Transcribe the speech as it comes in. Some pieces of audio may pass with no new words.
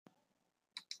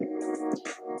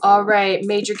All right,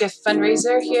 Major Gift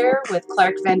Fundraiser here with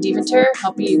Clark Van Deventer,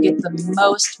 helping you get the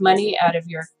most money out of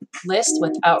your list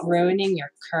without ruining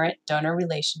your current donor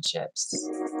relationships.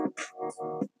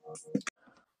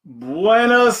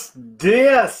 Buenos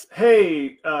dias.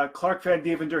 Hey, Clark Van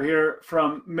Deventer here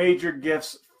from Major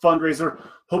Gifts Fundraiser.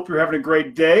 Hope you're having a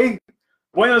great day.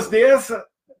 Buenos dias.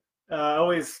 I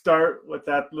always start with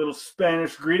that little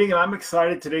Spanish greeting, and I'm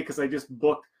excited today because I just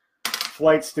booked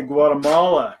flights to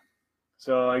Guatemala.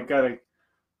 So I gotta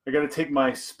take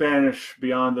my Spanish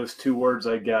beyond those two words,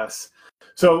 I guess.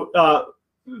 So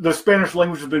the Spanish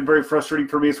language has been very frustrating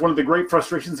for me. It's one of the great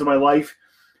frustrations of my life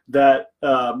that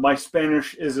my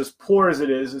Spanish is as poor as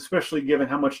it is, especially given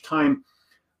how much time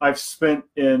I've spent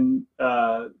in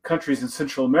countries in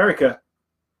Central America.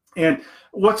 And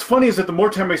what's funny is that the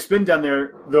more time I spend down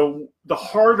there, the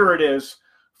harder it is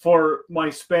for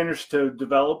my Spanish to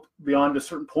develop beyond a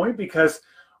certain point, because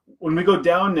when we go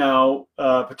down now,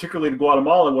 particularly to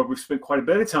Guatemala, where we've spent quite a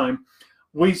bit of time,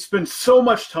 we spend so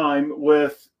much time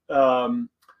with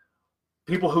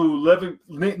people who live in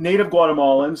native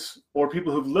Guatemalans or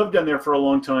people who've lived down there for a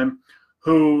long time,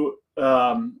 who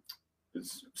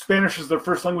Spanish is their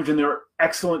first language and they're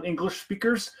excellent English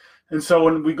speakers. And so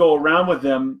when we go around with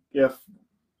them, if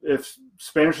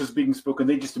Spanish is being spoken,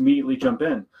 they just immediately jump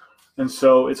in. And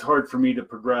so it's hard for me to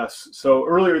progress. So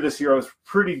earlier this year, I was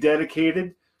pretty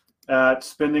dedicated at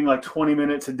spending like 20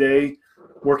 minutes a day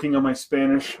working on my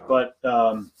Spanish, but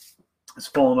it's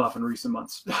fallen off in recent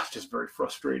months. It's just very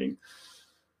frustrating.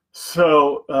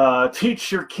 So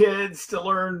teach your kids to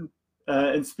learn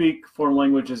and speak foreign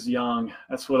languages young.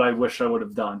 That's what I wish I would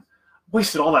have done.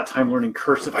 Wasted all that time learning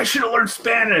cursive. I should have learned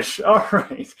Spanish. All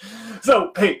right.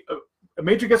 So, hey, a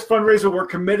Major Gifts Fundraiser, we're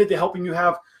committed to helping you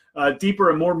have deeper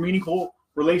and more meaningful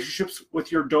relationships with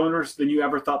your donors than you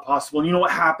ever thought possible. And you know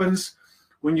what happens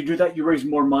when you do that? You raise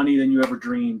more money than you ever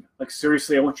dreamed. Like,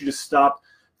 seriously, I want you to stop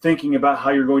thinking about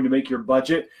how you're going to make your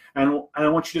budget. And I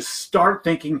want you to start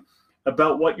thinking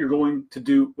about what you're going to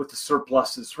do with the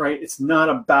surpluses, right? It's not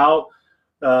about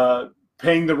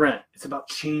paying the rent. It's about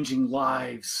changing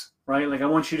lives, right? Like, I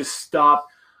want you to stop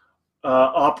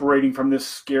operating from this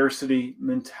scarcity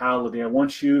mentality. I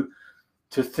want you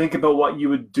to think about what you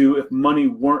would do if money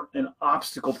weren't an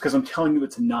obstacle, because I'm telling you,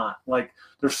 it's not. Like,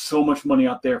 there's so much money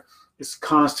out there. It's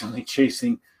constantly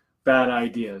chasing bad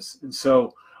ideas. And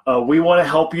so we want to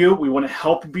help you. We want to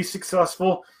help you be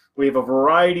successful. We have a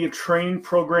variety of training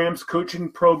programs,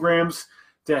 coaching programs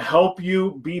to help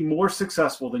you be more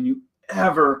successful than you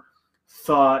ever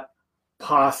thought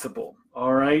possible.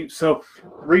 All right. So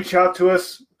reach out to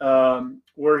us.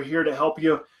 We're here to help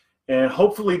you. And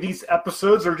hopefully these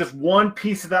episodes are just one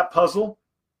piece of that puzzle.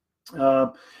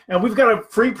 And we've got a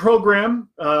free program,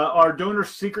 our Donor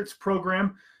Secrets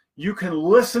program. You can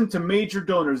listen to major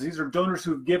donors. These are donors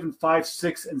who've given 5,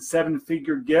 6, and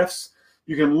 7-figure gifts.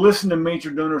 You can listen to major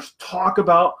donors talk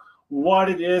about what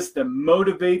it is that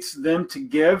motivates them to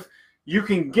give. You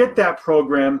can get that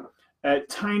program at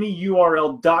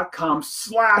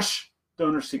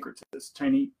tinyurl.com/donor secrets. It's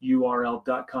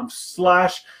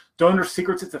tinyurl.com/donor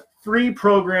secrets. It's a free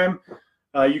program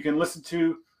you can listen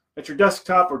to at your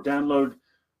desktop or download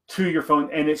to your phone,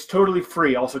 and it's totally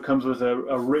free. Also comes with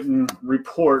a written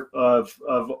report of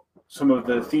some of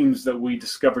the themes that we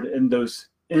discovered in those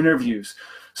interviews.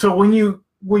 So when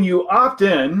you opt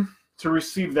in to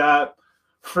receive that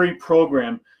free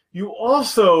program, you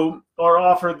also are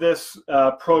offered this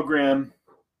program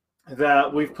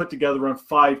that we've put together on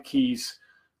 5 keys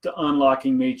to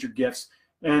unlocking major gifts.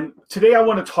 And today I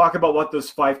want to talk about what those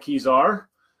 5 keys are.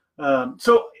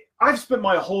 So I've spent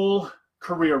my whole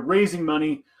career raising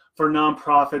money for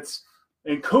nonprofits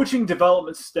and coaching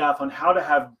development staff on how to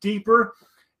have deeper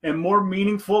and more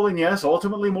meaningful, and yes,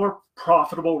 ultimately more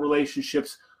profitable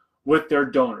relationships with their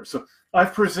donors. So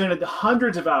I've presented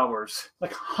hundreds of hours,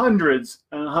 like hundreds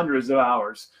and hundreds of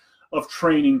hours of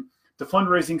training to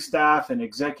fundraising staff and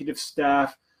executive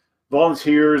staff,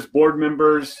 volunteers, board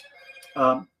members,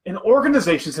 and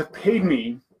organizations have paid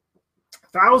me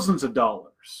thousands of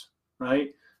dollars,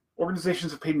 right?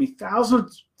 Organizations have paid me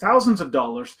thousands of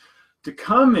dollars to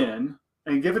come in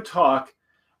and give a talk,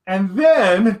 and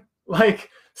then like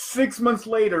 6 months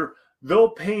later, they'll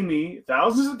pay me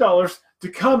thousands of dollars to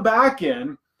come back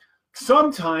in,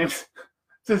 sometimes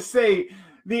to say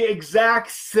the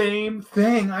exact same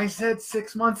thing I said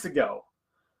 6 months ago.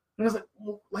 And I was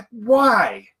like,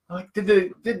 why? Like,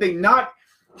 did they not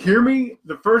hear me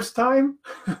the first time?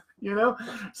 You know,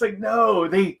 it's like, no,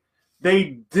 they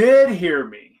did hear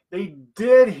me. They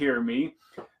did hear me.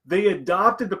 They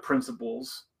adopted the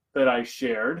principles that I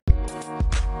shared.